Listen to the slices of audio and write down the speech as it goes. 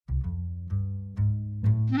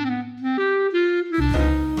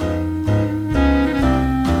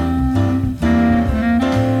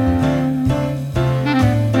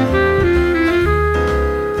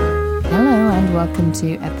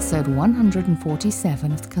to episode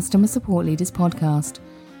 147 of the Customer Support Leaders Podcast.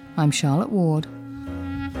 I'm Charlotte Ward.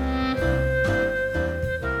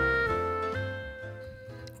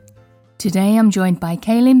 Today I'm joined by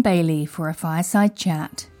Kaylin Bailey for a fireside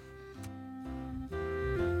chat.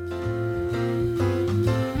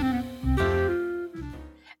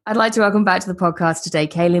 I'd like to welcome back to the podcast today,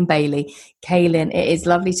 Kaylin Bailey. Kaylin, it is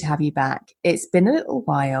lovely to have you back. It's been a little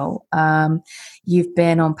while. You've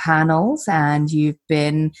been on panels and you've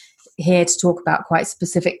been here to talk about quite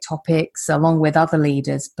specific topics along with other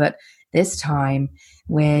leaders. But this time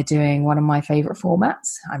we're doing one of my favorite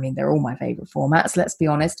formats. I mean, they're all my favorite formats, let's be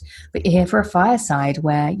honest. But you're here for a fireside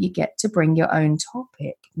where you get to bring your own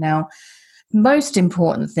topic. Now, most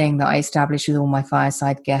important thing that I establish with all my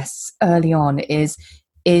fireside guests early on is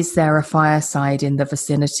there a fireside in the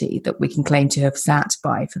vicinity that we can claim to have sat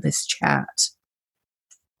by for this chat?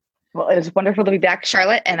 Well, it is wonderful to be back,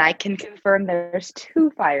 Charlotte, and I can confirm there's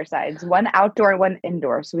two firesides, one outdoor and one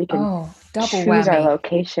indoor, so we can double choose whammy. our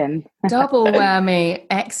location. Double whammy.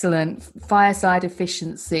 Excellent. Fireside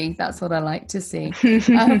efficiency. That's what I like to see.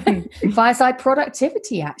 Fireside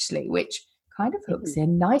productivity, actually, which kind of hooks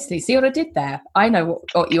in nicely. See what I did there? I know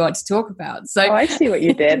what you want to talk about. So I see what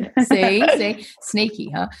you did. see,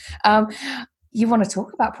 sneaky, huh? You want to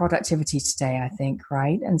talk about productivity today, I think,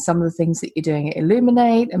 right? And some of the things that you're doing at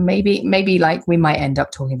Illuminate, and maybe like we might end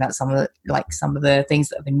up talking about some of the things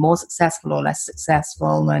that have been more successful or less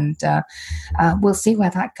successful, and we'll see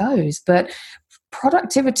where that goes. But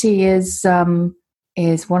productivity is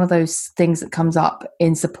one of those things that comes up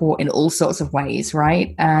in support in all sorts of ways,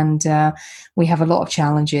 right? And we have a lot of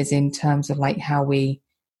challenges in terms of like how we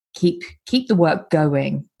keep the work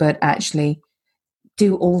going, but actually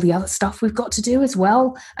do all the other stuff we've got to do as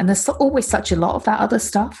well. And there's always such a lot of that other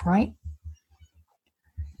stuff, right?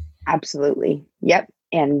 Absolutely. Yep.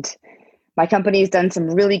 And my company has done some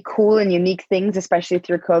really cool and unique things, especially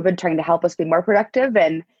through COVID, trying to help us be more productive.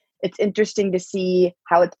 And it's interesting to see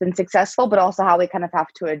how it's been successful, but also how we kind of have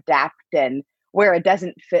to adapt and where it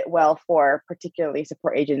doesn't fit well for particularly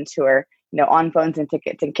support agents who are, on phones and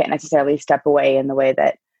tickets and can't necessarily step away in the way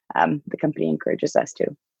that the company encourages us to.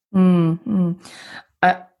 Mm-hmm.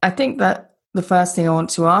 I think that the first thing I want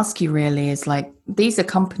to ask you really is like, these are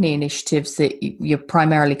company initiatives that you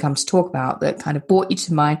primarily come to talk about that kind of brought you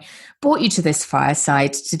to this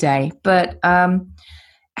fireside today. But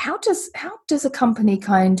how does a company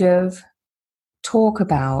kind of talk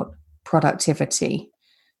about productivity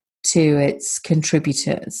to its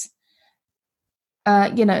contributors?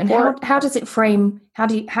 And how does it frame? How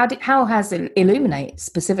has Illuminate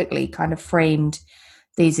specifically kind of framed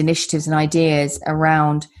these initiatives and ideas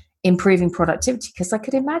around improving productivity? Because I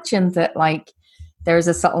could imagine that like there is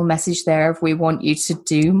a subtle message there if we want you to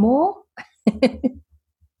do more.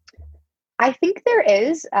 I think there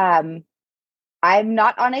is. I'm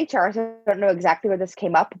not on HR, so I don't know exactly where this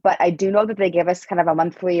came up, but I do know that they give us kind of a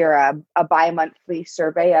monthly or a bi-monthly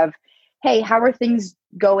survey of, hey, how are things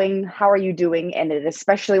going? How are you doing? And it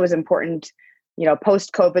especially was important,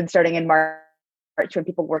 post-COVID, starting in March, when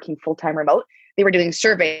people were working full-time remote, they were doing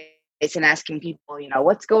surveys and asking people,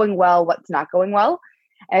 what's going well, what's not going well.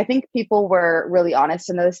 And I think people were really honest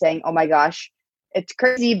and they were saying, oh my gosh, it's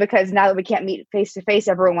crazy because now that we can't meet face to face,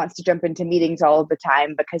 everyone wants to jump into meetings all of the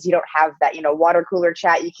time because you don't have that, water cooler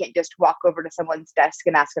chat. You can't just walk over to someone's desk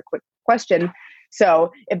and ask a quick question.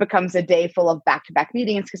 So it becomes a day full of back-to-back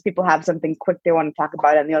meetings because people have something quick they want to talk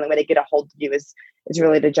about. And the only way to get a hold of you is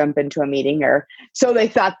really to jump into a meeting, or so they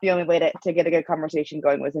thought the only way to get a good conversation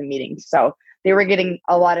going was in meetings. So they were getting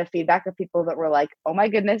a lot of feedback of people that were like, oh my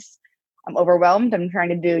goodness, I'm overwhelmed. I'm trying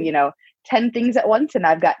to do, 10 things at once, and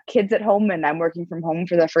I've got kids at home and I'm working from home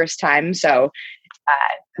for the first time. So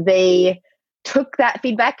they took that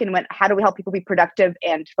feedback and went, how do we help people be productive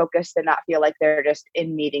and focused and not feel like they're just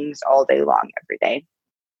in meetings all day long every day?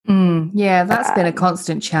 Yeah, that's been a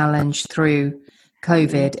constant challenge through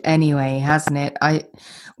COVID anyway, hasn't it?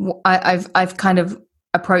 I've kind of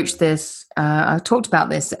approached this, I've talked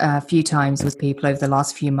about this a few times with people over the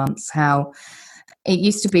last few months, how it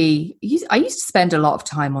used to be, I used to spend a lot of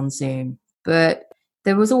time on Zoom, but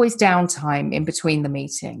there was always downtime in between the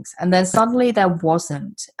meetings. And then suddenly there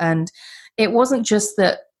wasn't. And it wasn't just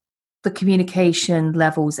that the communication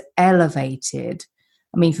levels elevated.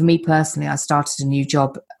 I mean, for me personally, I started a new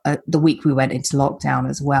job the week we went into lockdown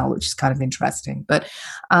as well, which is kind of interesting. But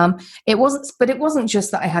it wasn't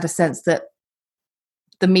just that I had a sense that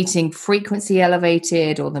the meeting frequency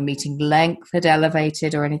elevated or the meeting length had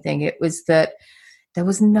elevated or anything. It was that there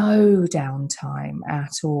was no downtime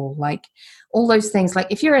at all. Like all those things, like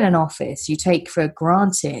if you're in an office, you take for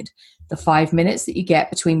granted the 5 minutes that you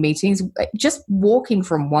get between meetings, just walking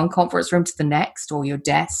from one conference room to the next, or your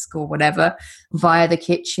desk or whatever, via the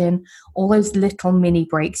kitchen, all those little mini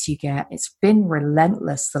breaks you get. It's been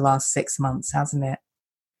relentless the last 6 months, hasn't it?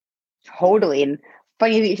 Totally. And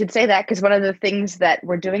funny that you should say that, because one of the things that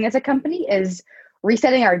we're doing as a company is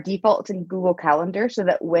resetting our defaults in Google Calendar so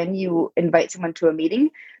that when you invite someone to a meeting,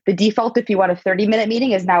 the default, if you want a 30-minute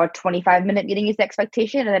meeting, is now a 25-minute meeting is the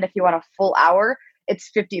expectation. And then if you want a full hour, it's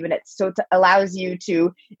 50 minutes. So it allows you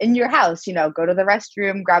to, in your house, go to the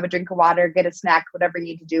restroom, grab a drink of water, get a snack, whatever you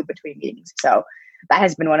need to do between meetings. So that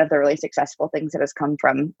has been one of the really successful things that has come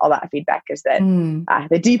from all that feedback, is that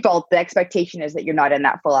the default, the expectation is that you're not in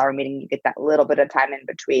that full hour meeting. You get that little bit of time in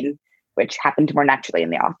between, which happened more naturally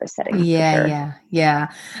in the office setting. Yeah.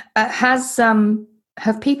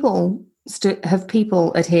 Have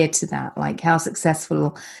people adhered to that? Like, how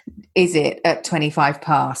successful is it at 25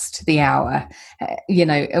 past the hour?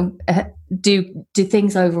 Do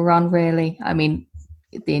things overrun really? I mean,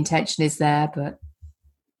 the intention is there, but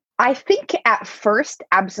I think at first,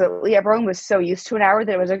 absolutely, everyone was so used to an hour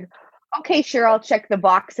that it was like, okay, sure, I'll check the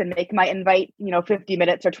box and make my invite, 50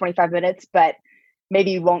 minutes or 25 minutes, but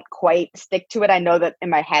maybe won't quite stick to it. I know that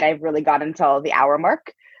in my head, I've really got until the hour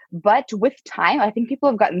mark. But with time, I think people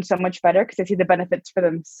have gotten so much better because they see the benefits for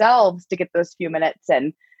themselves to get those few minutes.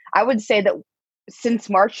 And I would say that since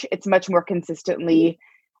March, it's much more consistently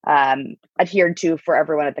adhered to for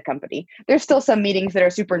everyone at the company. There's still some meetings that are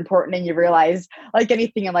super important, and you realize, like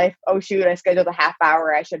anything in life, oh shoot, I scheduled a half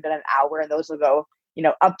hour, I should have done an hour, and those will go,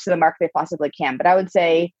 up to the mark they possibly can. But I would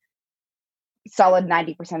say solid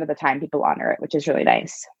 90% of the time people honor it, which is really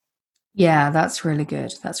nice. Yeah, that's really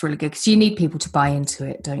good. That's really good, because you need people to buy into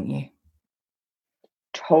it, don't you?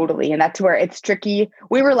 Totally. And that's where it's tricky.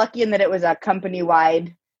 We were lucky in that it was a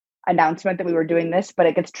company-wide announcement that we were doing this, but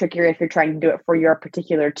it gets trickier if you're trying to do it for your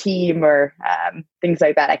particular team or things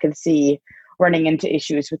like that. I can see running into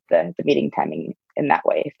issues with the meeting timing in that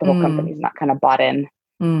way if the whole company's not kind of bought in.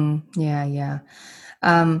 Yeah.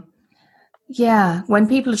 When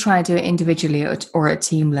people are trying to do it individually or at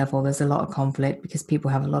team level, there's a lot of conflict because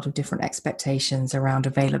people have a lot of different expectations around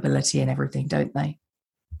availability and everything, don't they?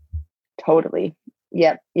 Totally.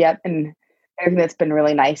 Yep. And everything that's been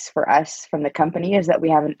really nice for us from the company is that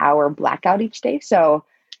we have an hour blackout each day. So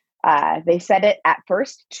they set it at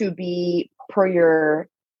first to be per your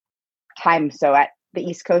time. So at the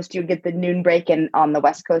East Coast, you get the noon break, and on the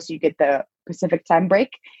West Coast, you get the Pacific time break.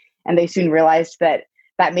 And they soon realized that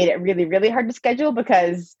made it really, really hard to schedule,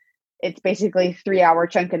 because it's basically 3-hour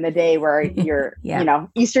chunk in the day where you're,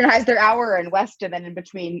 Eastern has their hour and West, and then in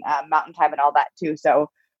between Mountain time and all that too.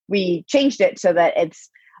 So we changed it so that it's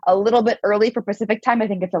a little bit early for Pacific time. I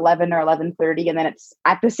think it's 11 or 11:30, and then it's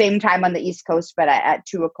at the same time on the East Coast, but at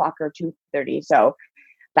 2 o'clock or 2:30. So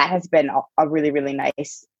that has been a really, really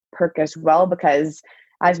nice perk as well, because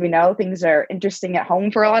as we know, things are interesting at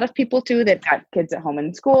home for a lot of people too. They've got kids at home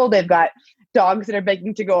in school. They've got dogs that are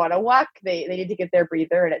begging to go on a walk. They need to get their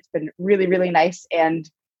breather, and it's been really, really nice and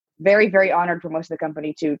very, very honored for most of the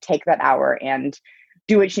company to take that hour and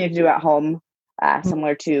do what you need to do at home,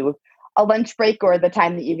 similar to a lunch break or the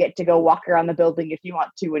time that you get to go walk around the building if you want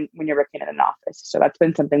to when you're working in an office. So that's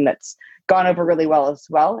been something that's gone over really well as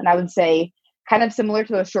well. And I would say kind of similar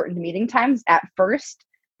to those shortened meeting times, at first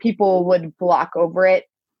people would block over it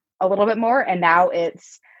a little bit more, and now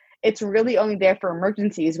it's really only there for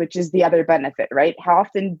emergencies, which is the other benefit, right? How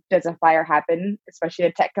often does a fire happen, especially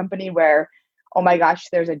a tech company, where, oh my gosh,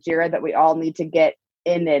 there's a JIRA that we all need to get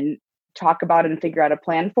in and talk about and figure out a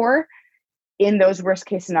plan for? In those worst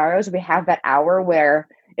case scenarios, we have that hour where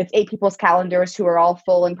it's 8 people's calendars who are all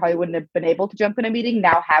full and probably wouldn't have been able to jump in a meeting,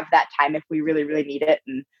 now have that time if we really, really need it.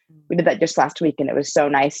 And we did that just last week, and it was so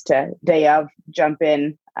nice to day of jump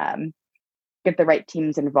in, get the right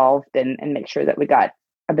teams involved, and make sure that we got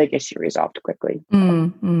a big issue resolved quickly.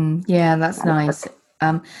 Yeah, that's nice.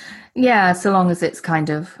 So long as it's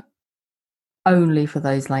kind of only for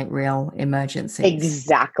those like real emergencies.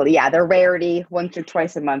 Exactly. Yeah, they're rarity, once or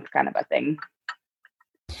twice a month kind of a thing.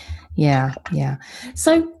 Yeah.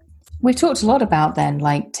 So we've talked a lot about then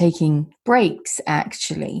like taking breaks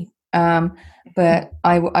actually. But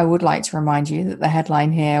I would like to remind you that the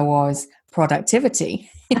headline here was productivity.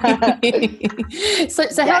 So yes.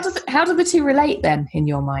 How do the two relate then in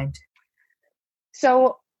your mind?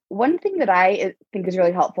 So one thing that I think is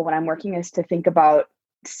really helpful when I'm working is to think about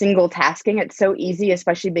single tasking. It's so easy,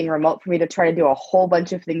 especially being remote, for me to try to do a whole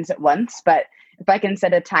bunch of things at once. But if I can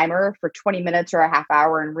set a timer for 20 minutes or a half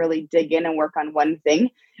hour and really dig in and work on one thing,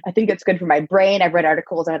 I think it's good for my brain. I've read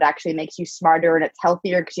articles and it actually makes you smarter and it's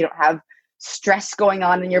healthier because you don't have stress going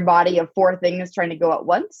on in your body of 4 things trying to go at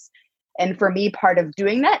once. And for me, part of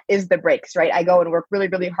doing that is the breaks, right? I go and work really,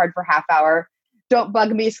 really hard for half hour. Don't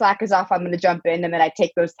bug me, Slack is off, I'm going to jump in. And then I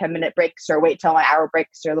take those 10-minute breaks or wait till my hour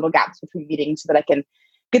breaks or little gaps between meetings so that I can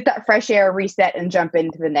get that fresh air, reset, and jump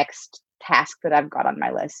into the next task that I've got on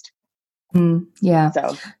my list. Yeah.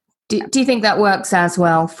 So do you think that works as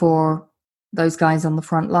well for those guys on the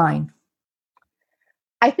front line?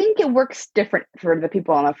 I think it works different for the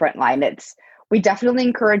people on the front line. We definitely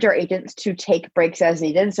encourage our agents to take breaks as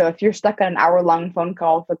needed. So if you're stuck on an hour-long phone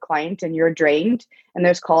call with a client and you're drained and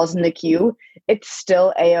there's calls in the queue, it's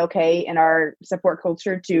still a-okay in our support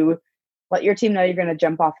culture to let your team know you're going to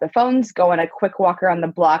jump off the phones, go on a quick walk around the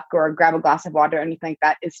block or grab a glass of water, anything like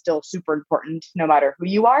that is still super important no matter who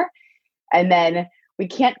you are. And then we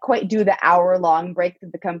can't quite do the hour-long break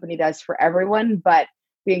that the company does for everyone, but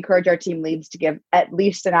we encourage our team leads to give at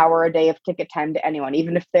least an hour a day of ticket time to anyone.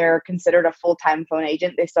 Even if they're considered a full-time phone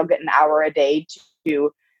agent, they still get an hour a day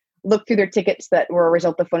to look through their tickets that were a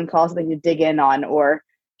result of phone calls that they dig in on, or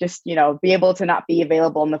just, be able to not be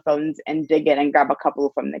available on the phones and dig in and grab a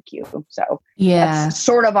couple from the queue. So that's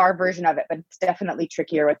sort of our version of it, but it's definitely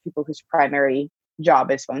trickier with people whose primary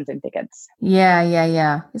job is phones and tickets.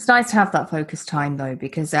 Yeah. It's nice to have that focus time though,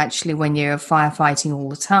 because actually when you're firefighting all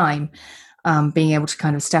the time, being able to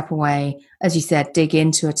kind of step away, as you said, dig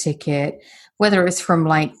into a ticket, whether it's from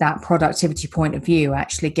like that productivity point of view,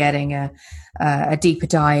 actually getting a deeper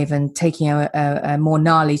dive and taking a more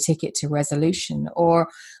gnarly ticket to resolution, or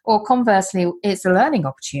conversely, it's a learning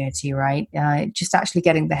opportunity, right? Just actually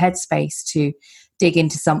getting the headspace to dig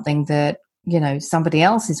into something that, somebody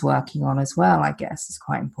else is working on as well, I guess is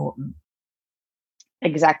quite important.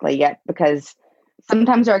 Exactly. Yeah. Because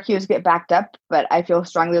sometimes our queues get backed up, but I feel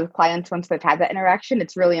strongly with clients once they've had that interaction,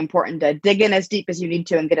 it's really important to dig in as deep as you need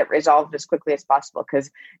to and get it resolved as quickly as possible. Because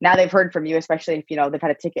now they've heard from you, especially if, they've had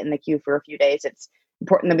a ticket in the queue for a few days, it's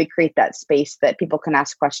important that we create that space that people can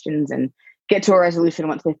ask questions and get to a resolution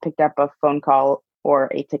once they've picked up a phone call or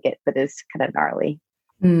a ticket that is kind of gnarly.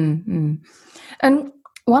 Mm-hmm. And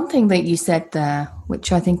one thing that you said there,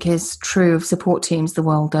 which I think is true of support teams the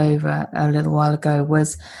world over a little while ago,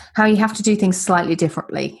 was how you have to do things slightly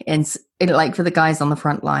differently in like for the guys on the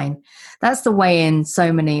front line. That's the way in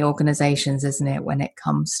so many organizations, isn't it? When it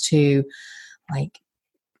comes to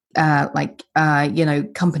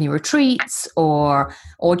company retreats or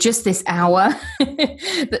just this hour,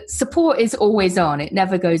 that support is always on. It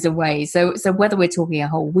never goes away. So whether we're talking a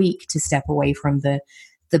whole week to step away from the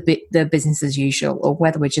business as usual, or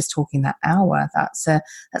whether we're just talking that hour,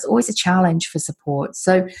 that's always a challenge for support.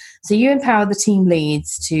 So you empower the team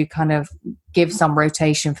leads to kind of give some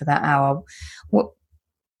rotation for that hour. What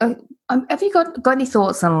have you got any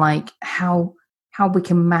thoughts on like how we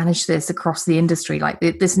can manage this across the industry, like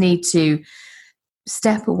this need to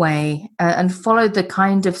step away and follow the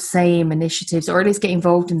kind of same initiatives, or at least get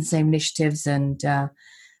involved in the same initiatives and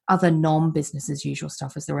other non-business as usual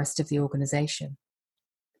stuff as the rest of the organization?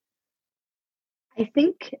 I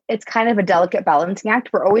think it's kind of a delicate balancing act.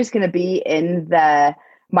 We're always going to be in the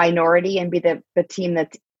minority and be the team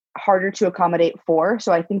that's harder to accommodate for.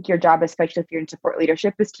 So I think your job, especially if you're in support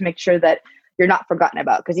leadership, is to make sure that you're not forgotten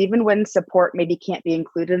about. Because even when support maybe can't be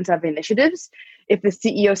included in some of the initiatives, if the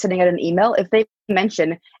CEO is sending out an email, if they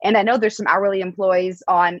mention, and I know there's some hourly employees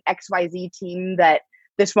on XYZ team that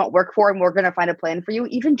this won't work for, and we're going to find a plan for you,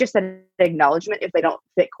 even just an acknowledgement if they don't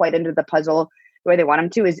fit quite into the puzzle the way they want them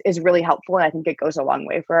to is really helpful. And I think it goes a long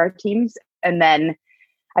way for our teams. And then,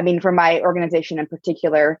 for my organization in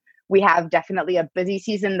particular, we have definitely a busy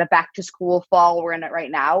season, the back to school fall, we're in it right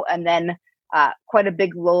now. And then quite a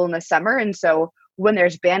big lull in the summer. And so when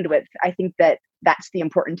there's bandwidth, I think that's the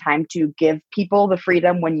important time to give people the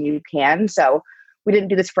freedom when you can. So we didn't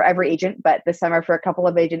do this for every agent, but this summer for a couple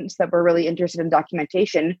of agents that were really interested in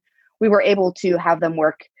documentation, we were able to have them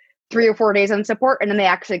work 3 or 4 days on support, and then they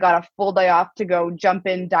actually got a full day off to go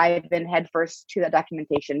dive in headfirst to that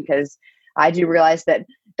documentation, because I do realize that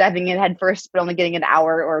diving in headfirst but only getting an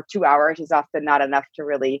hour or 2 hours is often not enough to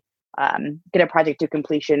really get a project to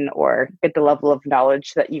completion or get the level of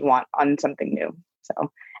knowledge that you want on something new. So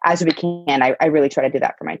as we can, I really try to do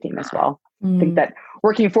that for my team as well. I think that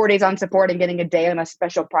working 4 days on support and getting a day on a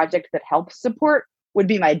special project that helps support would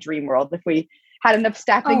be my dream world. If we had enough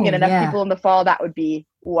staffing and enough people in the fall, that would be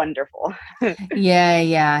wonderful.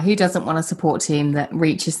 Yeah. Who doesn't want a support team that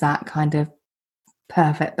reaches that kind of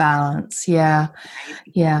perfect balance? Yeah.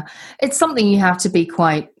 It's something you have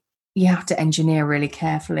to engineer really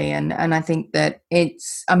carefully. And I think that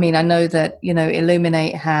I know that,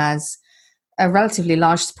 Illuminate has a relatively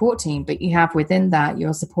large support team, but you have within that,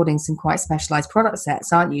 you're supporting some quite specialized product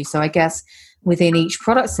sets, aren't you? So I guess within each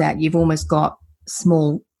product set, you've almost got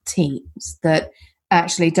small teams that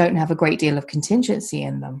actually don't have a great deal of contingency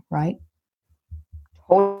in them, right?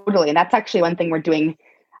 Totally. And that's actually one thing we're doing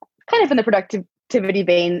kind of in the productivity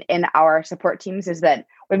vein in our support teams, is that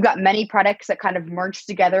we've got many products that kind of merge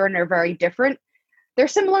together and are very different. They're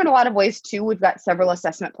similar in a lot of ways too. We've got several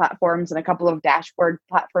assessment platforms and a couple of dashboard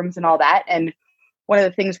platforms and all that. And one of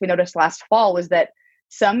the things we noticed last fall was that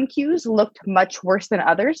some queues looked much worse than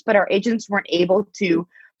others, but our agents weren't able to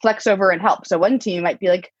flex over and help. So one team might be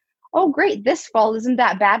like, oh, great, this fall isn't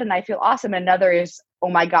that bad and I feel awesome. And another is, oh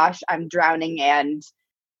my gosh, I'm drowning, and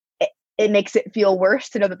it makes it feel worse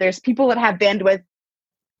to know that there's people that have bandwidth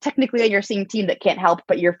technically on your same team that can't help,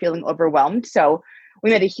 but you're feeling overwhelmed. So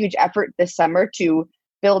we made a huge effort this summer to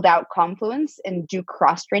build out Confluence and do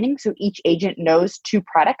cross training. So each agent knows 2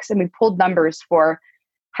 products, and we pulled numbers for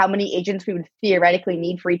how many agents we would theoretically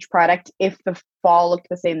need for each product if the fall looked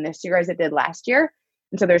the same this year as it did last year.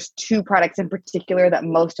 And so there's 2 products in particular that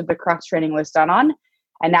most of the cross training was done on.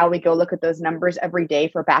 And now we go look at those numbers every day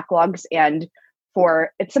for backlogs, and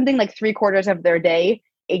for it's something like 3/4 of their day,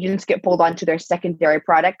 agents get pulled onto their secondary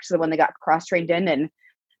products, so when they got cross-trained in, and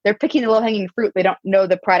they're picking the low-hanging fruit. They don't know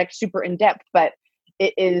the product super in depth, but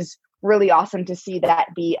it is really awesome to see that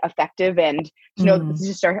be effective, and to know this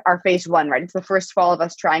is just our phase 1, right? It's the first fall of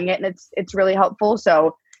us trying it, and it's really helpful.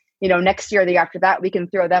 So, next year, the year after that, we can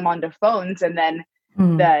throw them onto phones, and then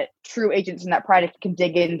the true agents in that product can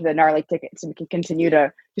dig into the gnarly tickets, and we can continue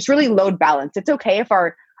to just really load balance. It's okay if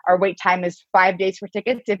our wait time is 5 days for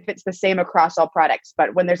tickets if it's the same across all products.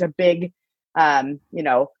 But when there's a big,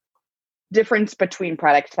 difference between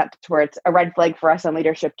products, that's where it's a red flag for us on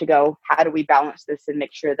leadership to go, how do we balance this and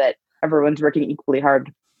make sure that everyone's working equally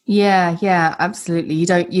hard? Yeah, absolutely. You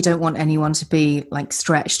don't want anyone to be like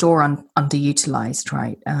stretched or underutilized,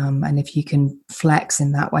 right? And if you can flex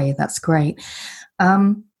in that way, that's great.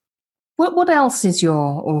 What else is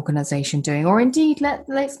your organization doing? Or indeed,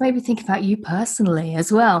 let's maybe think about you personally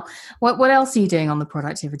as well. What else are you doing on the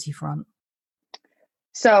productivity front?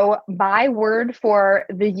 So my word for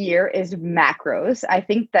the year is macros. I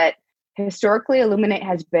think that historically Illuminate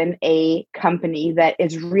has been a company that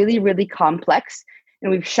is really, really complex,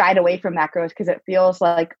 and we've shied away from macros because it feels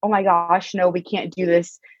like, oh my gosh, no, we can't do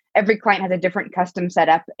this. Every client has a different custom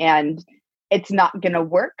setup and it's not going to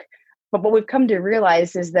work. But what we've come to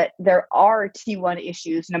realize is that there are T1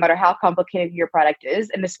 issues, no matter how complicated your product is,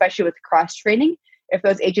 and especially with cross-training. If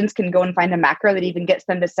those agents can go and find a macro that even gets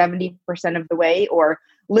them to 70% of the way, or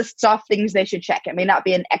lists off things they should check. It may not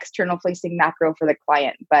be an external facing macro for the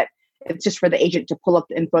client, but it's just for the agent to pull up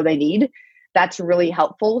the info they need. That's really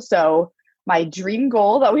helpful. So my dream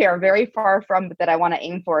goal that we are very far from, but that I want to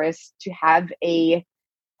aim for, is to have a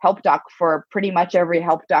help doc for pretty much every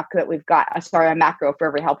help doc that we've got. A macro for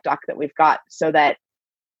every help doc that we've got, so that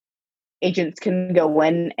agents can go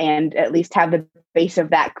in and at least have the base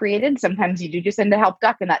of that created. Sometimes you do just send a help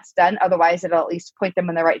doc and that's done. Otherwise, it'll at least point them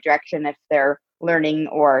in the right direction if they're learning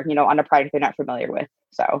or, on a product they're not familiar with.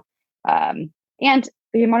 So, and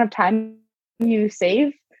the amount of time you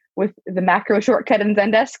save with the macro shortcut in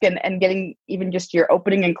Zendesk and getting even just your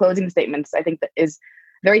opening and closing statements, I think that is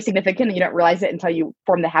very significant. And you don't realize it until you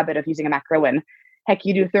form the habit of using a macro. And heck,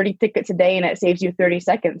 you do 30 tickets a day and it saves you 30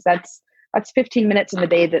 seconds. That's 15 minutes in the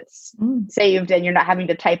day that's saved, and you're not having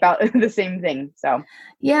to type out the same thing. So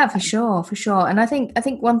yeah, for sure. And I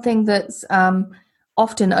think one thing that's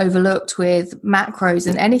often overlooked with macros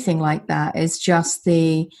and anything like that is just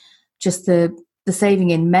the saving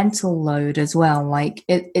in mental load as well. Like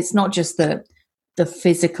it's not just the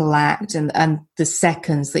physical act and the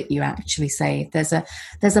seconds that you actually save. There's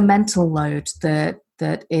a mental load that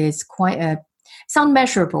is it's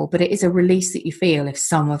unmeasurable, but it is a release that you feel if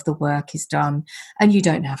some of the work is done and you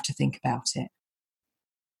don't have to think about it.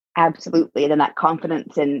 Absolutely. And then that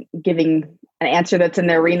confidence in giving an answer that's in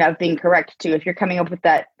the arena of being correct too. If you're coming up with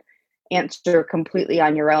that answer completely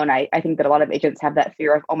on your own, I think that a lot of agents have that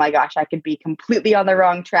fear of, oh my gosh, I could be completely on the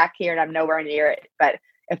wrong track here and I'm nowhere near it. But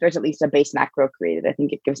if there's at least a base macro created, I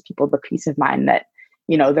think it gives people the peace of mind that,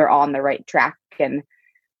 they're on the right track. And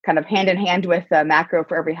kind of hand in hand with the macro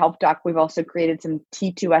for every help doc, we've also created some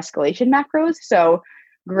T2 escalation macros. So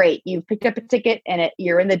great, you've picked up a ticket and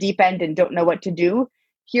you're in the deep end and don't know what to do.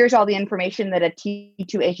 Here's all the information that a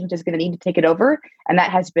T2 agent is going to need to take it over. And that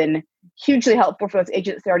has been hugely helpful for those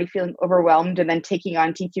agents that are already feeling overwhelmed and then taking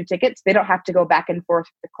on T2 tickets. They don't have to go back and forth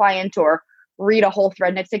with the client or read a whole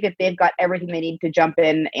thread next ticket. They've got everything they need to jump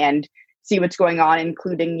in and see what's going on,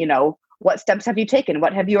 including, what steps have you taken?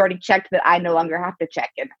 What have you already checked that I no longer have to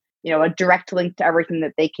check? And, a direct link to everything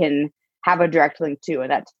that they can have a direct link to.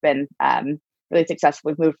 And that's been really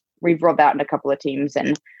successful. We've rolled out in a couple of teams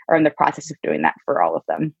and are in the process of doing that for all of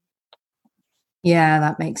them. Yeah,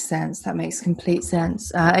 that makes sense. That makes complete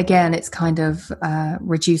sense. Again, it's kind of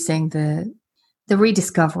reducing the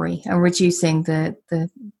rediscovery and reducing the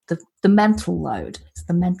mental load. It's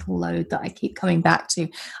the mental load that I keep coming back to.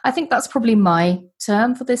 I think that's probably my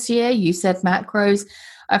term for this year. You said macros.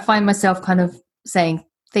 I find myself kind of saying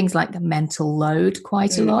things like mental load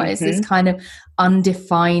quite a lot. It's this kind of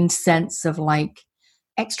undefined sense of like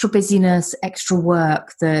extra busyness, extra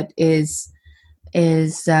work that is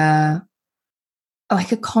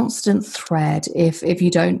like a constant thread if you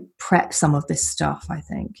don't prep some of this stuff, I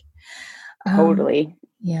think. Totally.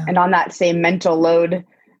 Yeah. And on that same mental load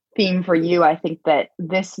theme for you, I think that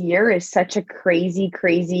this year is such a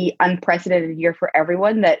crazy, unprecedented year for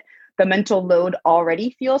everyone that the mental load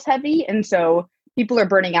already feels heavy. And so people are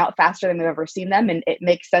burning out faster than we've ever seen them. And it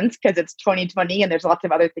makes sense because it's 2020 and there's lots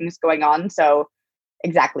of other things going on. So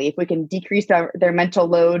exactly, if we can decrease their mental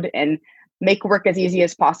load and make work as easy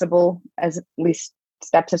as possible, as least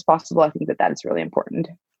steps as possible, I think that is really important.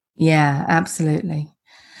 Yeah, absolutely.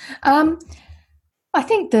 I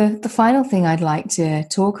think the final thing I'd like to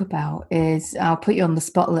talk about is, I'll put you on the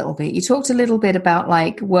spot a little bit. You talked a little bit about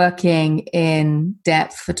like working in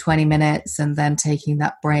depth for 20 minutes and then taking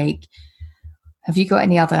that break. Have you got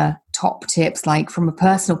any other top tips, like from a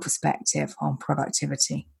personal perspective on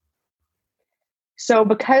productivity? So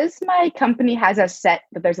because my company has us set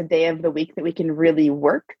that there's a day of the week that we can really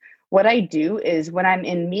work, what I do is when I'm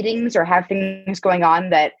in meetings or have things going on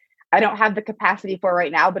that I don't have the capacity for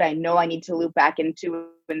right now, but I know I need to loop back into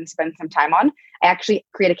and spend some time on, I actually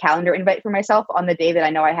create a calendar invite for myself on the day that I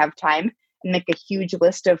know I have time and make a huge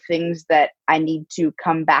list of things that I need to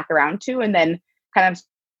come back around to. And then kind of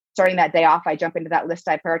starting that day off, I jump into that list,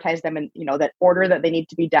 I prioritize them in, that order that they need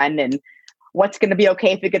to be done and what's going to be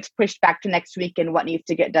okay if it gets pushed back to next week and what needs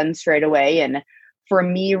to get done straight away. And for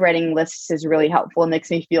me, writing lists is really helpful. It makes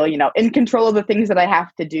me feel, in control of the things that I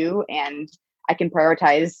have to do and I can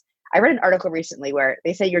prioritize. I read an article recently where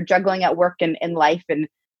they say you're juggling at work and in life and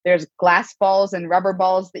there's glass balls and rubber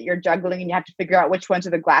balls that you're juggling and you have to figure out which ones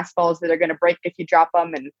are the glass balls that are going to break if you drop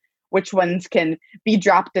them and which ones can be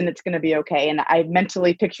dropped and it's going to be okay. And I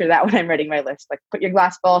mentally picture that when I'm writing my list, like put your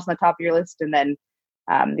glass balls on the top of your list and then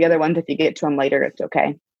the other ones, if you get to them later, it's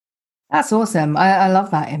okay. That's awesome. I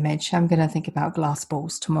love that image. I'm going to think about glass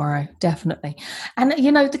balls tomorrow, definitely. And,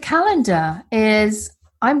 the calendar is,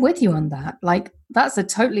 I'm with you on that. Like, that's a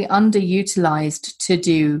totally underutilized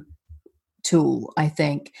to-do tool, I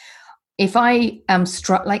think. If I am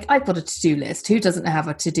I've got a to-do list. Who doesn't have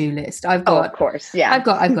a to-do list? Of course. Yeah. I've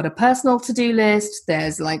got a personal to-do list.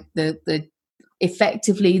 There's like the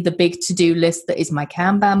effectively the big to-do list that is my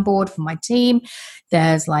Kanban board for my team.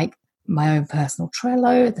 There's like my own personal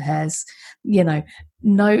Trello. There's,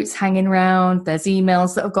 notes hanging around. There's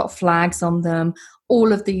emails that have got flags on them.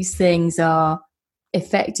 All of these things are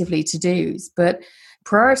effectively to-dos, but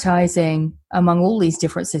prioritizing among all these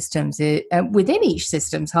different systems within each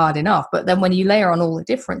system is hard enough. But then when you layer on all the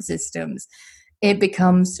different systems, it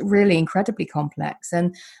becomes really incredibly complex.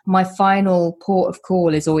 And my final port of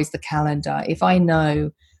call is always the calendar. If I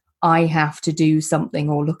know I have to do something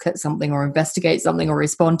or look at something or investigate something or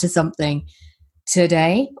respond to something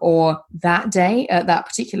today or that day at that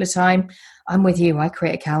particular time, I'm with you. I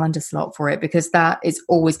create a calendar slot for it because that is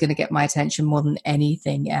always going to get my attention more than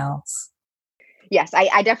anything else. Yes,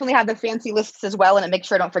 I definitely have the fancy lists as well, and it makes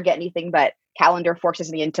sure I don't forget anything, but calendar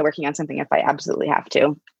forces me into working on something if I absolutely have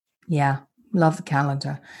to. Yeah. Love the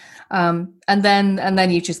calendar. And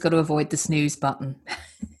then you've just got to avoid the snooze button.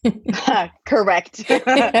 Correct.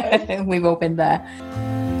 We've all been there.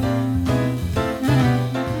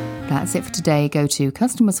 That's it for today. Go to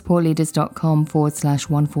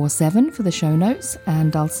customersupportleaders.com/147 for the show notes,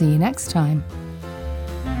 and I'll see you next time.